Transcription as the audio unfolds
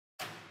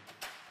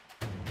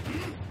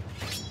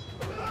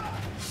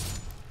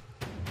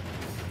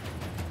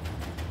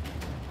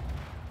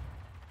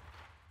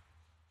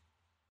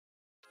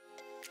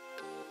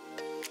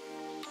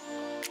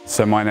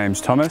So my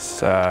name's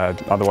Thomas,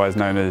 otherwise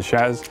known as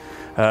ShaS.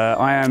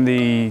 I am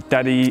the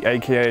daddy,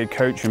 aka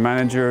coach and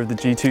manager of the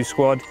G2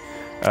 squad.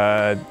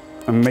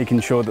 I'm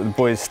making sure that the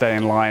boys stay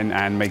in line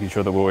and making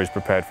sure that we're always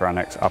prepared for our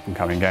next up and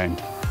coming game.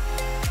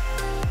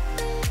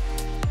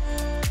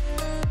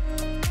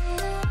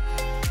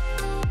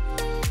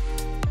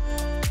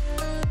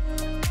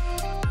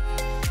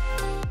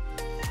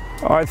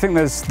 I think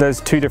there's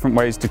two different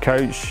ways to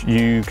coach.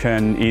 You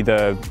can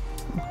either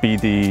be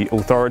the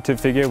authoritative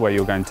figure where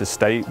you're going to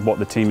state what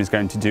the team is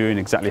going to do and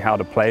exactly how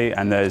to play,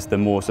 and there's the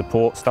more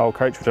support style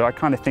coach, which I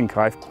kind of think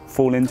I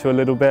fall into a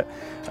little bit,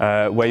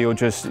 where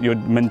you're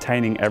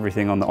maintaining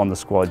everything on the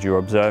squad. You're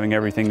observing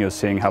everything, you're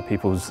seeing how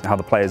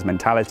the players'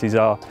 mentalities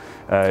are,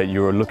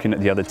 you're looking at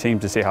the other team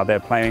to see how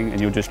they're playing,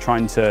 and you're just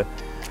trying to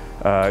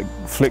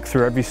flick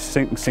through every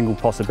single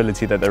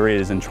possibility that there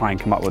is and try and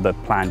come up with a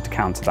plan to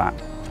counter that.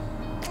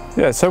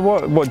 Yeah, so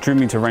what drew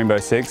me to Rainbow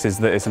Six is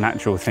that it's an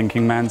actual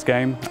thinking man's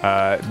game.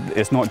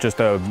 It's not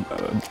just a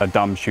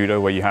dumb shooter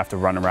where you have to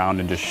run around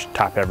and just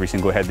tap every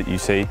single head that you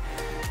see.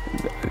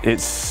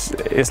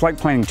 It's like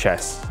playing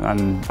chess,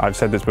 and I've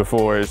said this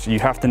before, is you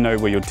have to know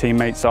where your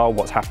teammates are,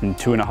 what's happened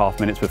 2.5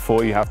 minutes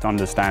before. You have to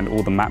understand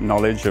all the map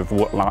knowledge of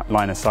what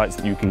line of sights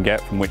that you can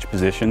get from which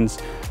positions,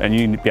 and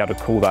you need to be able to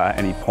call that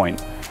at any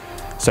point.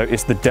 So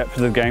it's the depth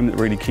of the game that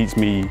really keeps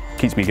me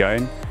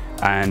going.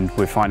 And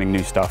we're finding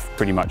new stuff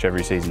pretty much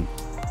every season.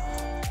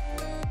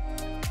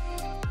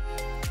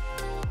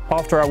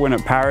 After our win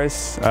at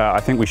Paris,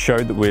 I think we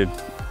showed that we're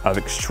an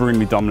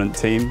extremely dominant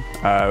team.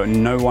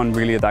 No one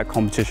really at that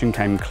competition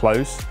came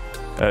close,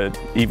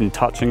 even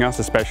touching us,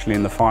 especially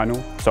in the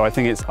final. So I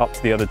think it's up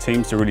to the other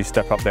teams to really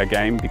step up their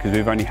game, because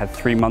we've only had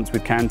 3 months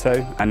with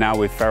Kanto, and now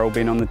with Ferrell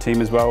being on the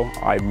team as well,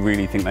 I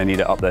really think they need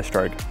to up their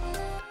stroke.